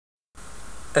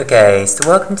Okay, so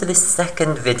welcome to this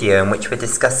second video in which we're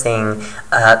discussing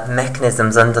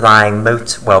mechanisms underlying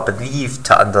believed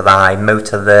to underlie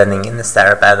motor learning in the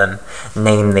cerebellum,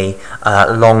 namely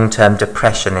long-term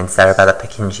depression in cerebellar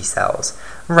Purkinje cells.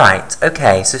 Right,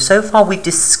 okay, so far we've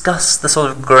discussed the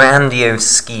sort of grandiose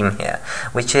scheme here,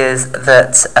 which is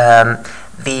that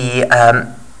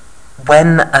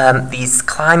when these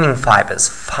climbing fibers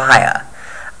fire,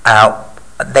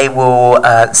 they will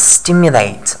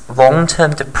stimulate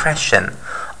long-term depression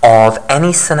of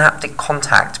any synaptic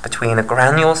contact between a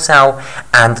granule cell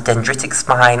and the dendritic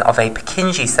spine of a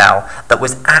Purkinje cell that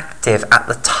was active at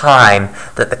the time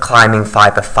that the climbing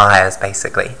fiber fires,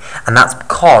 basically. And that's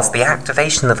because the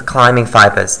activation of the climbing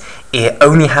fibers, it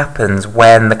only happens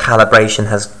when the calibration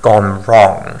has gone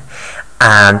wrong.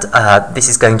 And this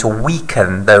is going to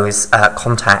weaken those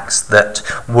contacts that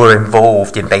were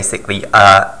involved in basically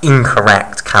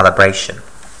incorrect calibration.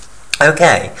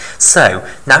 Okay, so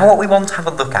now what we want to have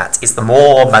a look at is the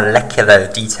more molecular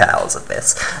details of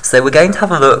this. So we're going to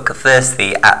have a look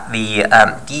firstly at the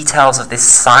details of this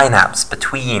synapse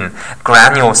between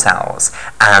granule cells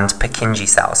and Purkinje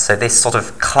cells. So this sort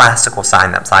of classical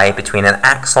synapse, i.e. between an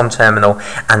axon terminal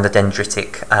and the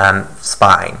dendritic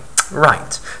spine.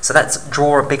 Right, so let's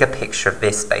draw a bigger picture of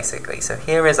this basically. So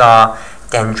here is our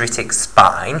dendritic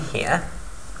spine here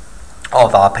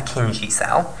of our Purkinje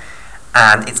cell,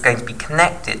 and it's going to be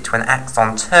connected to an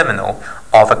axon terminal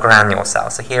of a granule cell.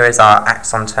 So here is our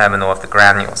axon terminal of the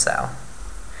granule cell.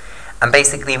 And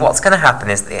basically what's going to happen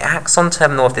is the axon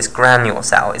terminal of this granule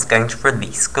cell is going to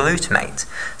release glutamate.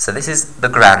 So this is the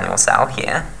granule cell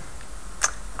here,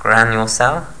 granule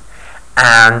cell,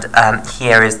 and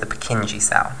here is the Purkinje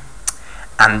cell.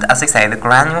 And as I say, the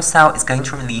granule cell is going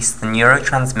to release the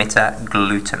neurotransmitter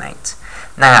glutamate.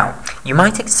 Now, you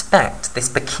might expect this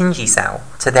Purkinje cell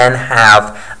to then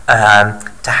have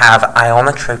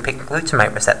ionotropic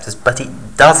glutamate receptors, but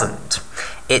it doesn't.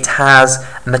 It has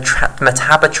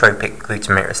metabotropic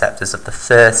glutamate receptors of the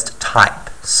first type.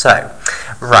 So,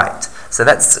 right, so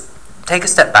let's take a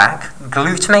step back.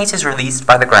 Glutamate is released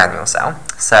by the granule cell.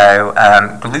 So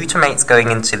glutamate's going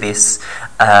into this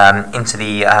into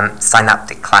the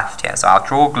synaptic cleft here. So I'll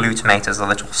draw glutamate as a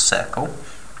little circle.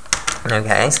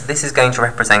 Okay, so this is going to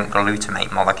represent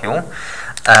glutamate molecule.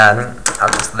 I'll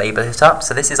just label it up.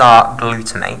 So this is our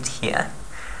glutamate here,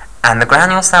 and the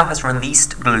granule cell has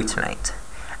released glutamate.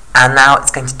 And now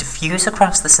it's going to diffuse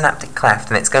across the synaptic cleft,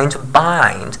 and it's going to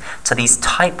bind to these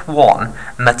type 1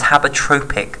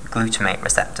 metabotropic glutamate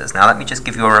receptors. Now let me just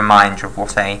give you a reminder of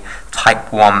what a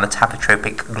type 1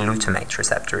 metabotropic glutamate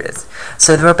receptor is.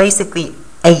 So there are basically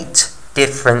 8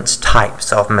 different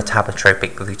types of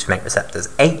metabotropic glutamate receptors,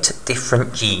 8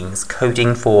 different genes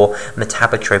coding for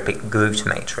metabotropic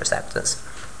glutamate receptors.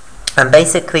 And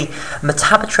basically,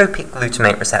 metabotropic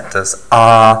glutamate receptors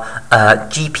are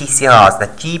GPCRs,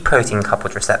 they're G-protein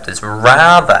coupled receptors,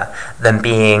 rather than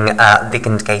being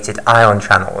ligand-gated ion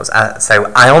channels. So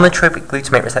ionotropic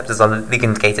glutamate receptors are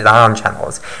ligand-gated ion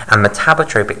channels, and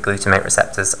metabotropic glutamate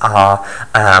receptors are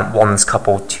ones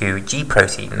coupled to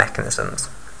G-protein mechanisms.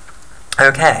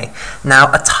 Okay,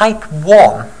 now a type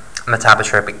 1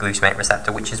 metabotropic glutamate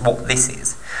receptor, which is what this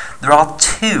is, there are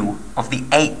 2 of the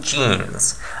 8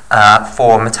 genes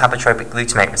for metabotropic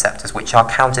glutamate receptors, which are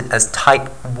counted as type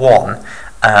 1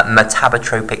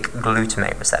 metabotropic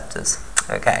glutamate receptors.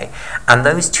 Okay, and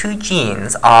those 2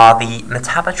 genes are the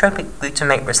metabotropic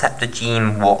glutamate receptor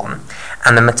gene 1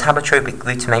 and the metabotropic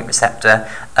glutamate receptor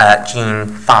gene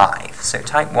 5. So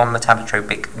type 1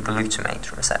 metabotropic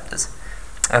glutamate receptors.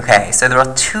 Okay, so there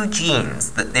are 2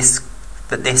 genes that this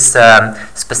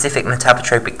specific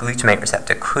metabotropic glutamate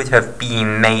receptor could have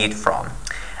been made from.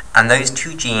 And those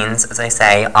 2 genes, as I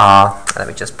say, are, let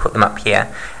me just put them up here,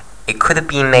 it could have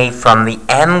been made from the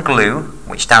M-GLU,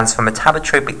 which stands for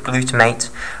metabotropic glutamate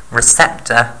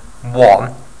receptor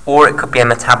 1, or it could be a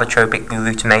metabotropic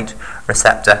glutamate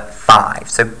receptor 5.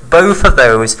 So both of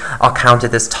those are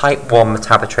counted as type 1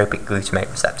 metabotropic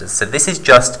glutamate receptors. So this is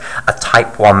just a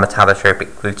type 1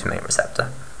 metabotropic glutamate receptor.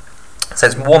 So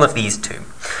it's one of these 2.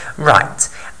 Right,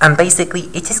 and basically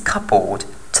it is coupled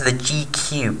to the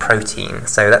GQ protein.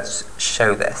 So let's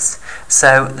show this.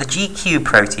 So the GQ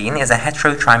protein is a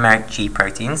heterotrimeric G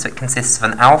protein, so it consists of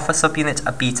an alpha subunit,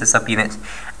 a beta subunit,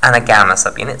 and a gamma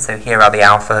subunit. So here are the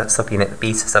alpha subunit, the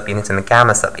beta subunit, and the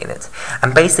gamma subunit.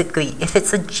 And basically, if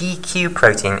it's a GQ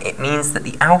protein, it means that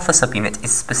the alpha subunit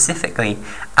is specifically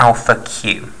alpha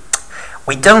Q.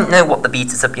 We don't know what the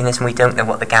beta subunit and we don't know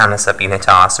what the gamma subunit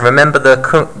are. So remember,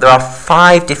 there are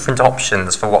 5 different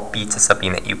options for what beta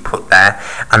subunit you put there,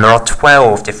 and there are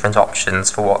 12 different options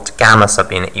for what gamma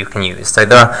subunit you can use. So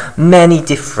there are many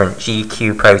different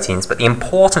GQ proteins, but the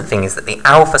important thing is that the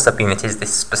alpha subunit is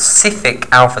this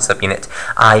specific alpha subunit,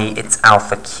 i.e. it's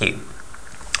alpha Q.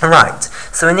 Right,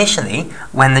 so initially,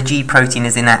 when the G protein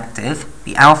is inactive,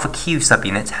 the alpha Q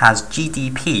subunit has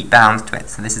GDP bound to it.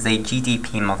 So this is a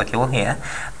GDP molecule here,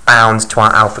 bound to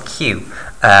our alpha Q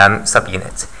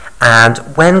subunit. And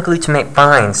when glutamate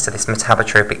binds to this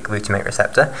metabotropic glutamate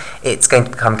receptor, it's going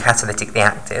to become catalytically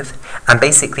active, and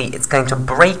basically it's going to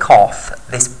break off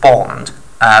this bond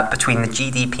between the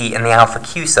GDP and the alpha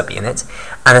Q subunit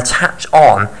and attach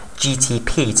on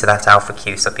GTP to that alpha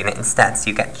Q subunit instead. So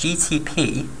you get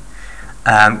GTP,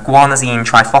 guanosine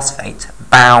triphosphate,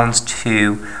 bound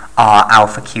to our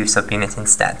alpha Q subunit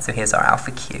instead. So here's our alpha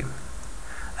Q.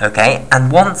 Okay,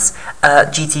 and once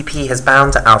GTP has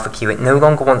bound to alpha Q, it no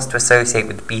longer wants to associate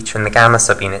with the beta and the gamma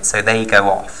subunit, so they go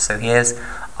off. So here's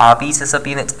our beta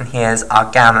subunit and here's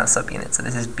our gamma subunit. So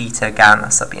this is beta gamma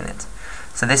subunit.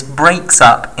 So this breaks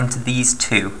up into these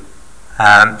two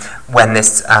when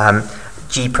this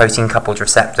G protein coupled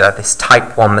receptor, this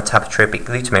type 1 metabotropic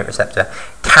glutamate receptor,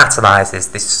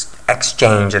 catalyzes this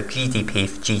exchange of GDP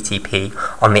for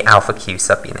GTP on the alpha Q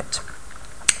subunit.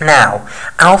 Now,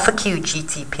 alpha Q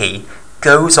GTP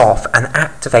goes off and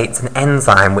activates an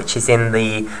enzyme which is in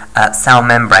the cell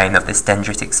membrane of this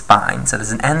dendritic spine. So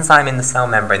there's an enzyme in the cell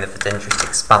membrane of the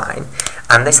dendritic spine,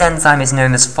 and this enzyme is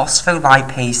known as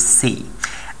phospholipase C.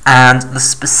 And the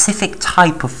specific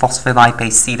type of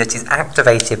phospholipase C that is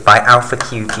activated by alpha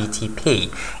Q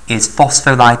GTP is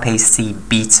phospholipase C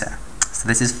beta. So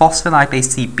this is phospholipase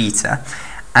C beta,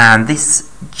 and this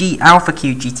alpha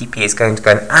Q GTP is going to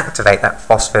go and activate that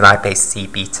phospholipase C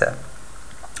beta.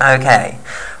 Okay,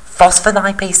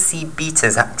 phospholipase C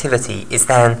beta's activity is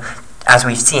then, as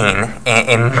we've seen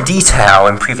in detail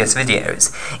in previous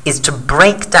videos, is to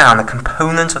break down a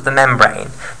component of the membrane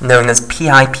known as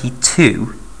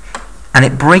PIP2, and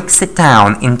it breaks it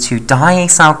down into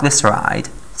diacylglyceride,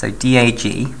 so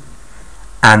DAG,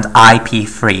 and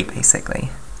IP3 basically.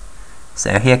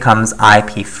 So here comes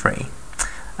IP3.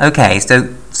 Okay,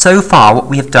 so far what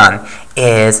we have done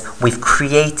is we've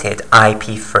created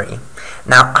IP3.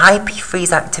 Now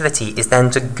IP3's activity is then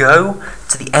to go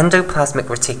to the endoplasmic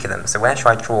reticulum. So where should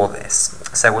I draw this?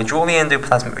 So we'll draw the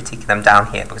endoplasmic reticulum down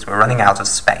here because we're running out of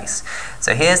space.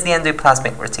 So here's the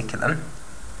endoplasmic reticulum,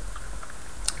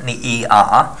 the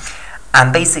ER,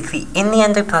 and basically in the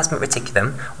endoplasmic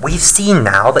reticulum we've seen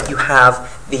now that you have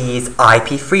these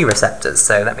IP3 receptors.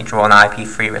 So let me draw an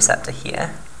IP3 receptor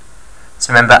here.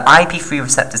 So remember, IP3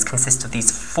 receptors consist of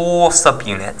these 4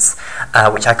 subunits,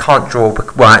 which I can't draw.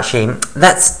 Well, actually,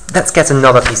 let's get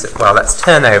another piece of, well, let's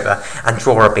turn over and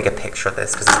draw a bigger picture of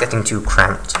this because it's getting too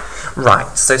cramped.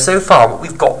 Right, so far what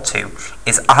we've got to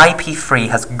is IP3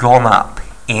 has gone up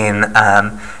in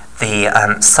the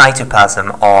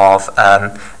cytoplasm of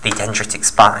the dendritic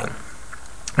spine.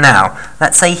 Now,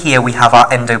 let's say here we have our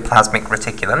endoplasmic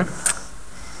reticulum.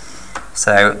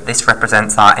 So this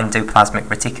represents our endoplasmic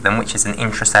reticulum, which is an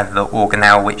intracellular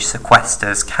organelle which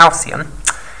sequesters calcium.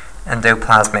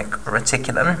 Endoplasmic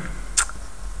reticulum.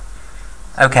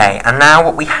 Okay, and now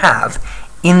what we have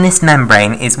in this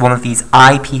membrane is one of these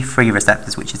IP3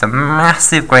 receptors, which is a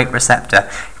massive great receptor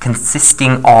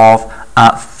consisting of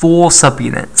 4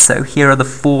 subunits. So here are the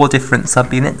 4 different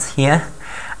subunits here,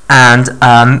 and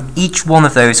each one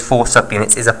of those 4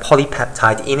 subunits is a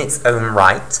polypeptide in its own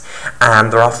right,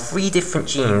 and there are 3 different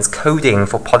genes coding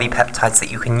for polypeptides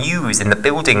that you can use in the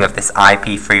building of this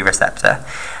IP3 receptor,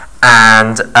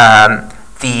 and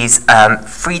these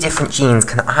 3 different genes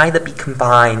can either be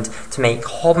combined to make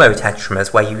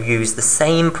homotetramers, where you use the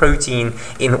same protein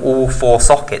in all 4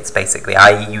 sockets, basically,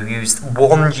 i.e. you use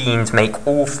one gene to make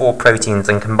all 4 proteins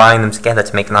and combine them together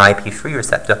to make an IP3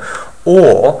 receptor,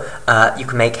 or you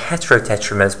can make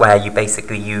heterotetramers, where you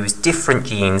basically use different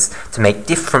genes to make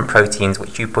different proteins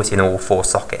which you put in all 4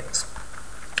 sockets.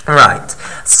 Right,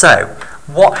 so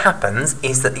what happens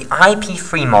is that the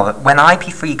IP3 when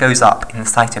IP3 goes up in the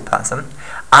cytoplasm,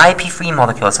 IP3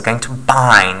 molecules are going to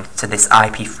bind to this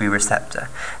IP3 receptor.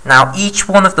 Now, each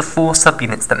one of the 4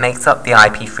 subunits that makes up the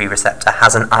IP3 receptor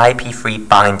has an IP3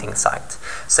 binding site.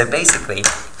 So basically,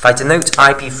 if I denote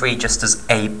IP3 just as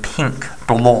a pink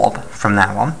blob from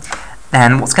now on,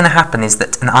 then what's going to happen is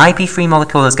that an IP3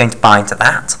 molecule is going to bind to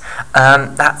that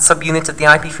subunit of the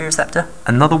IP3 receptor,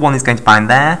 another one is going to bind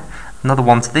there, another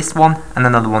one to this one, and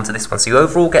another one to this one. So you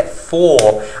overall get 4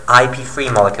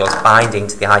 IP3 molecules binding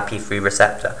to the IP3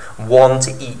 receptor, 1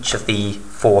 to each of the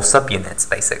 4 subunits,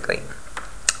 basically.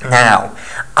 Now,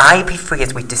 IP3,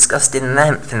 as we discussed in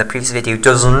length in the previous video,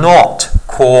 does not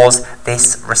cause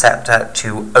this receptor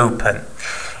to open.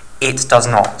 It does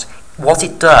not. What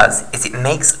it does is it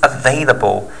makes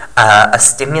available a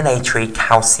stimulatory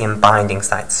calcium binding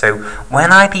site. So when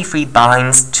IP3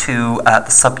 binds to the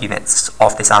subunits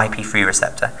of this IP3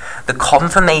 receptor, the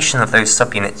conformation of those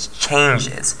subunits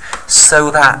changes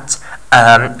so that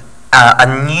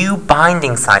a new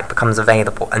binding site becomes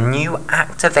available, a new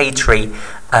activatory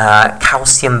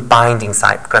calcium binding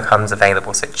site becomes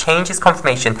available. So it changes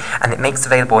conformation and it makes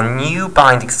available a new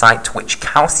binding site to which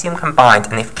calcium can bind,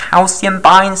 and if calcium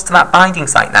binds to that binding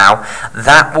site now,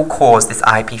 that will cause this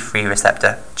IP3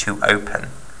 receptor to open.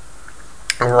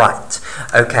 Right,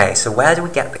 okay, so where do we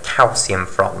get the calcium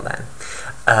from then?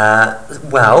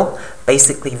 Well,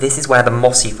 basically this is where the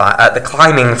the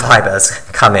climbing fibers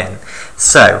come in.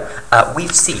 So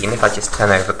we've seen, if I just turn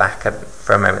over back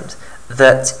for a moment,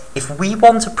 that if we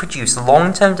want to produce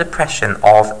long-term depression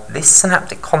of this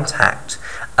synaptic contact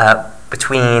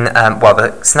between,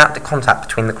 the synaptic contact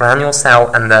between the granule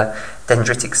cell and the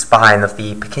dendritic spine of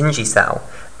the purkinje cell,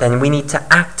 then we need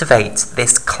to activate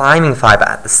this climbing fiber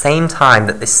at the same time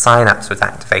that this synapse was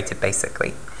activated,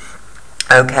 basically.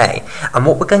 Okay, and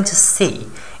what we're going to see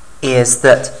is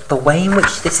that the way in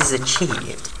which this is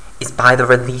achieved is by the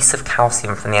release of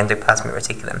calcium from the endoplasmic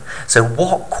reticulum. So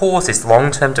what causes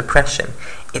long-term depression?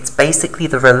 It's basically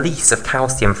the release of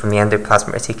calcium from the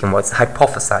endoplasmic reticulum, what it's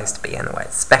hypothesized to be anyway,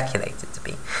 it's speculated to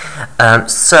be.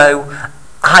 So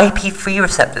IP3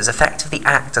 receptors effectively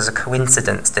act as a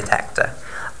coincidence detector.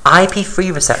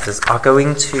 IP3 receptors are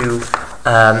going to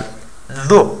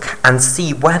look and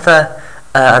see whether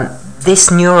this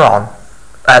neuron,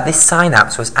 this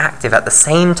synapse was active at the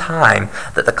same time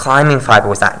that the climbing fiber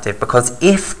was active, because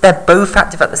if they're both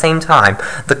active at the same time,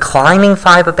 the climbing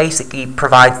fiber basically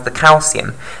provides the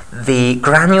calcium, the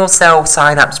granule cell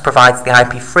synapse provides the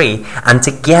IP3, and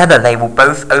together they will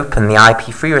both open the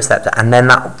IP3 receptor, and then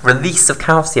that release of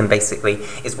calcium basically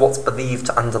is what's believed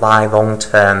to underlie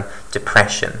long-term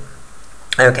depression.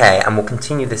 Okay, and we'll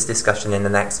continue this discussion in the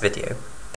next video.